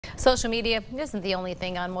Social media isn't the only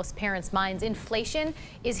thing on most parents' minds. Inflation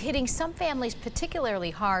is hitting some families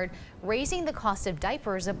particularly hard, raising the cost of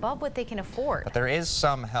diapers above what they can afford. But there is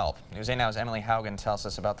some help. News 8 Now's Emily Haugen tells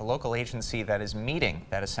us about the local agency that is meeting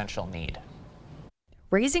that essential need.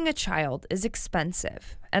 Raising a child is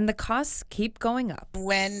expensive, and the costs keep going up.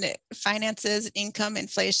 When finances, income,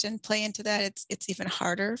 inflation play into that, it's even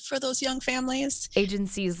harder for those young families.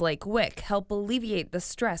 Agencies like WIC help alleviate the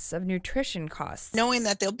stress of nutrition costs. Knowing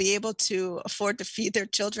that they'll be able to afford to feed their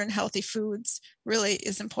children healthy foods really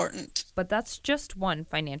is important. But that's just one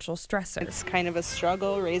financial stressor. It's kind of a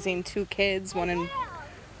struggle raising two kids, one in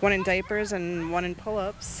diapers and one in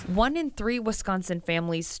pull-ups. 1 in 3 Wisconsin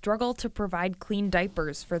families struggle to provide clean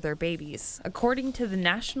diapers for their babies, according to the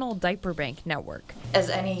National Diaper Bank Network. As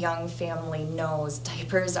any young family knows,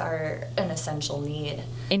 diapers are an essential need.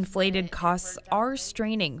 Inflated costs are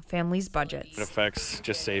straining families' budgets. It affects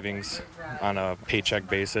just savings on a paycheck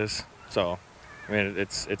basis. So, I mean,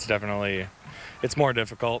 it's definitely, it's more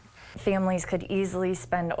difficult. Families could easily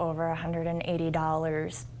spend over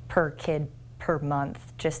 $180 per kid per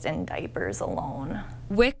month just in diapers alone.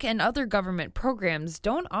 WIC and other government programs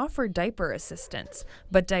don't offer diaper assistance,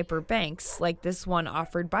 but diaper banks, like this one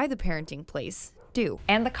offered by the Parenting Place, do.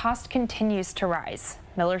 And the cost continues to rise.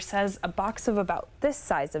 Miller says a box of about this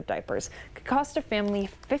size of diapers could cost a family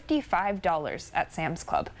 $55 at Sam's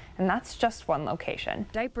Club, and that's just one location.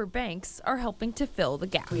 Diaper banks are helping to fill the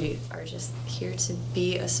gap. We are just here to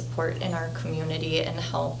be a support in our community and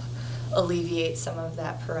help alleviate some of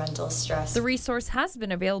that parental stress. The resource has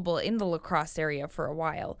been available in the La-Crosse area for a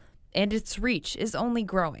while, and its reach is only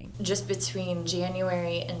growing. Just between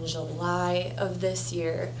January and July of this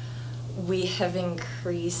year, we have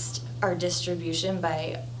increased our distribution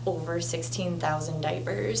by over 16,000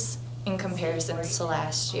 diapers in comparison to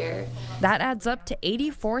last year. That adds up to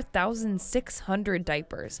 84,600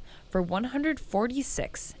 diapers for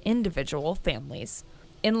 146 individual families.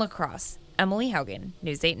 In La-Crosse, Emily Haugen,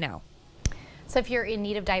 News 8 Now. So if you're in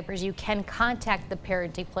need of diapers, you can contact the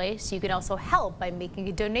Parenting Place. You can also help by making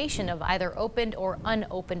a donation of either opened or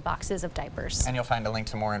unopened boxes of diapers. And you'll find a link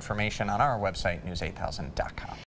to more information on our website, news8000.com.